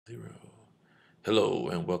Zero. Hello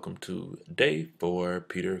and welcome to day 4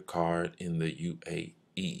 Peter Card in the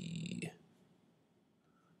UAE.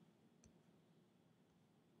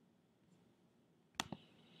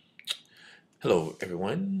 Hello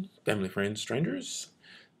everyone, family, friends, strangers.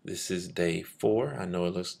 This is day 4. I know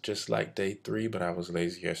it looks just like day 3, but I was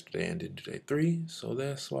lazy yesterday and didn't do day 3, so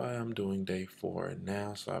that's why I'm doing day 4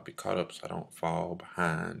 now, so I'll be caught up so I don't fall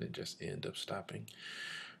behind and just end up stopping.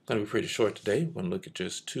 Going to be pretty short today. We're going to look at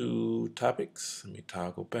just 2 topics. Let me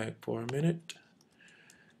toggle back for a minute.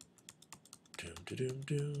 Doom, doom,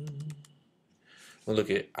 doom. We'll look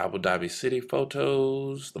at Abu Dhabi city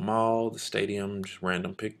photos, the mall, the stadium, just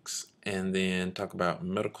random pics, and then talk about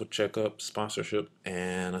medical checkup, sponsorship,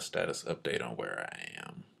 and a status update on where I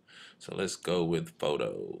am. So let's go with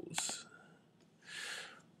photos.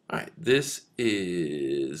 All right, this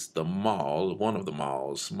is the mall, one of the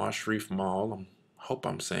malls, Marsh Mall. I hope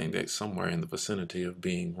I'm saying that somewhere in the vicinity of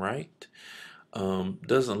being right.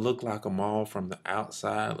 Doesn't look like a mall from the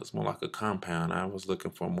outside. Looks more like a compound. I was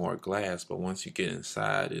looking for more glass, but once you get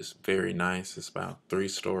inside, it's very nice. It's about 3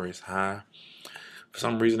 stories high. For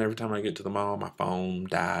some reason, every time I get to the mall, my phone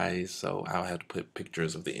dies, so I'll have to put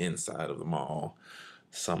pictures of the inside of the mall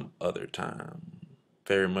some other time.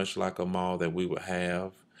 Very much like a mall that we would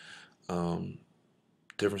have. Um,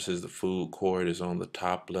 Difference is the food court is on the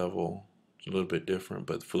top level. It's a little bit different,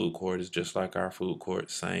 but the food court is just like our food court.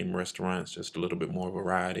 Same restaurants, just a little bit more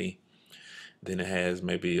variety. Then it has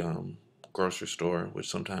maybe grocery store, which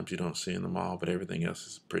sometimes you don't see in the mall, but everything else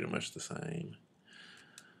is pretty much the same.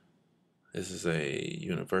 This is a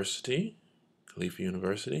university, Khalifa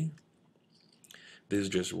University. These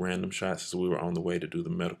are just random shots as we were on the way to do the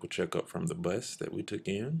medical checkup from the bus that we took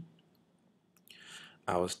in.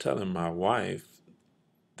 I was telling my wife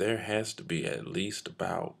there has to be at least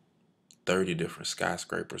about 30 different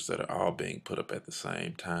skyscrapers that are all being put up at the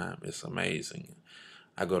same time. It's amazing.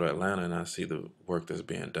 I go to Atlanta and I see the work that's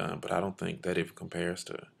being done, but I don't think that even compares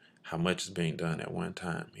to how much is being done at one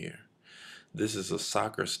time here. This is a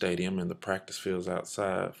soccer stadium and the practice fields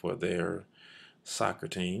outside for their soccer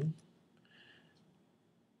team.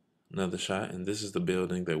 Another shot, and this is the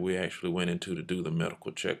building that we actually went into to do the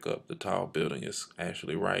medical checkup. The tall building is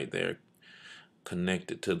actually right there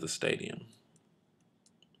connected to the stadium.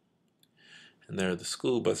 And there are the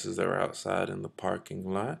school buses that are outside in the parking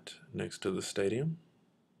lot next to the stadium.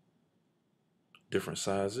 Different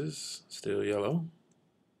sizes, still yellow.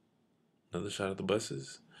 Another shot of the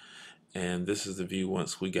buses. And this is the view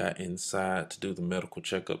once we got inside to do the medical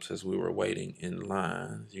checkups as we were waiting in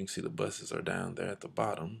line. You can see the buses are down there at the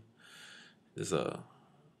bottom. There's a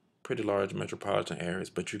pretty large metropolitan areas,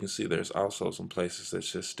 but you can see there's also some places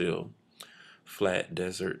that's just still flat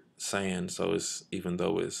desert sand. So it's even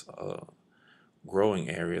though it's a growing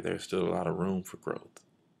area, there's still a lot of room for growth.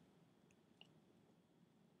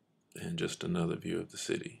 And just another view of the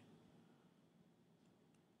city.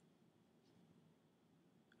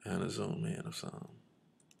 And a zoom in of some.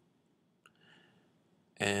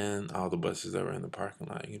 And all the buses that were in the parking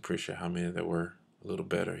lot. You can appreciate how many there were a little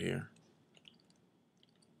better here.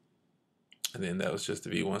 And then that was just the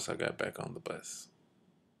view once I got back on the bus.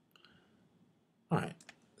 All right,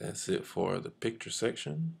 that's it for the picture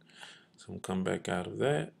section. So I'm gonna come back out of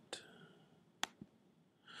that.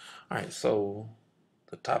 All right, so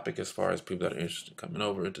the topic as far as people that are interested in coming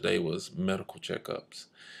over today was medical checkups.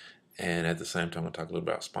 And at the same time, I'll talk a little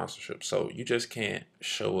about sponsorship. So you just can't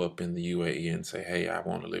show up in the UAE and say, hey, I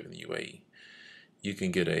want to live in the UAE. You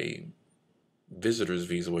can get a visitor's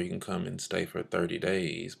visa where you can come and stay for 30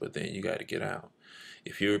 days, but then you got to get out.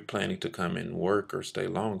 If you're planning to come and work or stay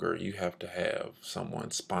longer, you have to have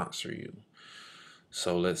someone sponsor you.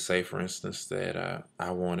 So let's say, for instance, that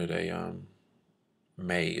I wanted a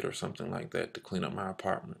maid or something like that to clean up my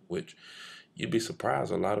apartment, which you'd be surprised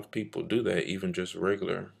a lot of people do that, even just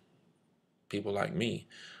regular people like me,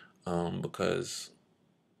 because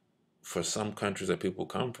for some countries that people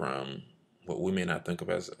come from, what we may not think of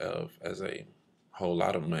as a whole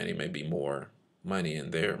lot of money may be more money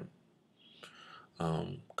in their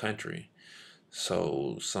country.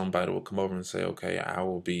 So somebody will come over and say, okay, I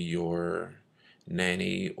will be your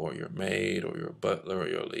nanny or your maid or your butler or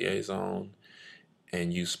your liaison,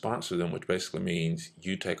 and you sponsor them, which basically means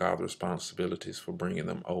you take all the responsibilities for bringing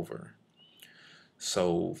them over.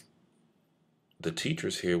 So the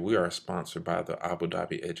teachers here, we are sponsored by the Abu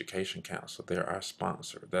Dhabi Education Council. They're our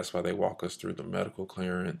sponsor. That's why they walk us through the medical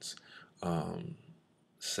clearance,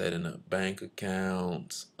 setting up bank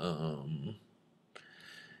accounts,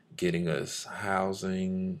 getting us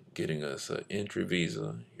housing, getting us an entry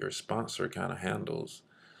visa. Your sponsor kind of handles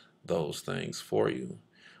those things for you.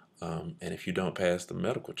 And if you don't pass the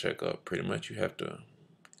medical checkup, pretty much you have to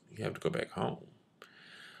go back home.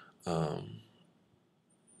 Um,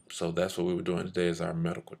 so that's what we were doing today is our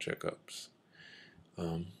medical checkups.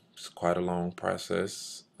 It's quite a long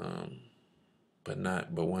process,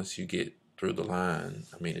 but once you get through the line,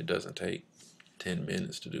 I mean, it doesn't take 10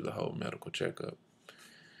 minutes to do the whole medical checkup.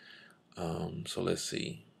 So let's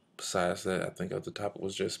see. Besides that, I think at the top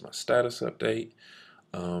was just my status update.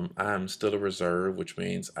 I'm still a reserve, which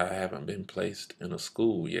means I haven't been placed in a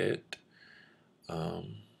school yet.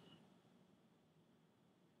 Um,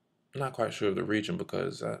 not quite sure of the region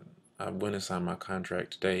because I went and signed my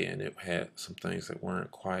contract today and it had some things that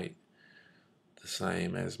weren't quite the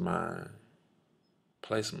same as my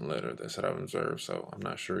placement letter that said I'm reserved. So I'm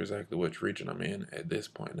not sure exactly which region I'm in at this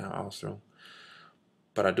point now also.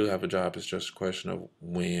 But I do have a job. It's just a question of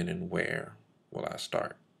when and where will I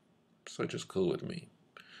start. So just cool with me.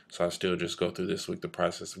 So I still just go through this week the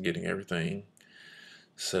process of getting everything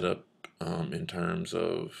set up in terms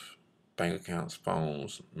of bank accounts,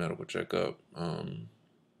 phones, medical checkup,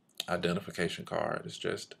 identification card. It's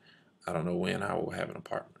just I don't know when I will have an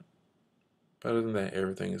apartment. But other than that,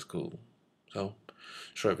 everything is cool. So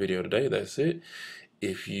short video today. That's it.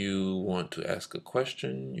 If you want to ask a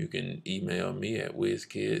question, you can email me at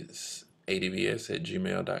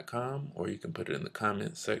whizkids80bs@gmail.com, or you can put it in the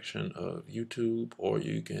comments section of YouTube, or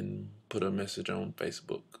you can put a message on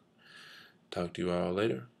Facebook. Talk to you all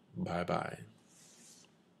later. Bye bye.